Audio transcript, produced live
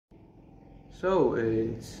So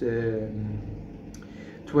it's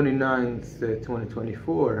 29th,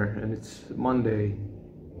 2024, and it's Monday.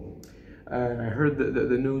 And I heard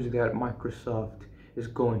the news that Microsoft is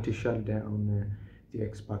going to shut down the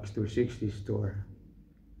Xbox 360 store.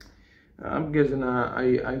 I'm guessing I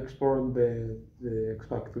explored the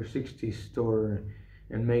Xbox 360 store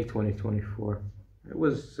in May 2024. It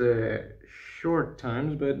was short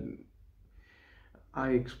times, but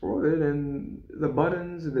I explored it, and the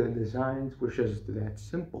buttons, the designs were just that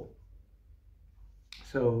simple.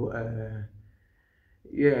 So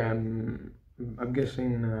yeah, I'm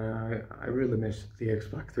guessing I really miss the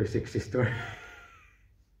Xbox 360 store.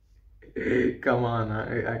 Come on,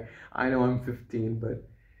 I know I'm 15, but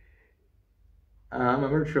I'm a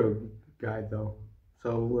retro guy though.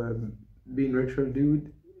 So being retro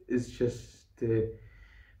dude is just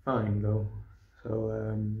fine though.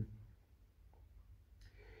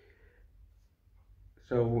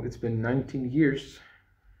 So it's been 19 years.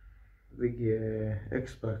 The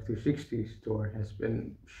Xbox 360 store has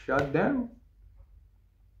been shut down.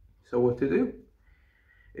 So what to do?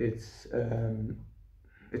 It's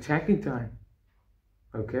hacking time.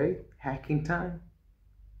 Okay, hacking time.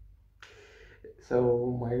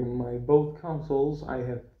 So my both consoles, I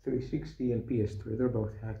have 360 and PS3. They're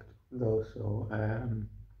both hacked though. So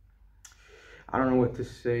I don't know what to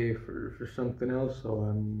say for something else. So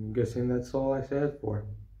I'm guessing that's all I said for.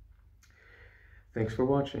 Thanks for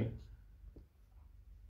watching.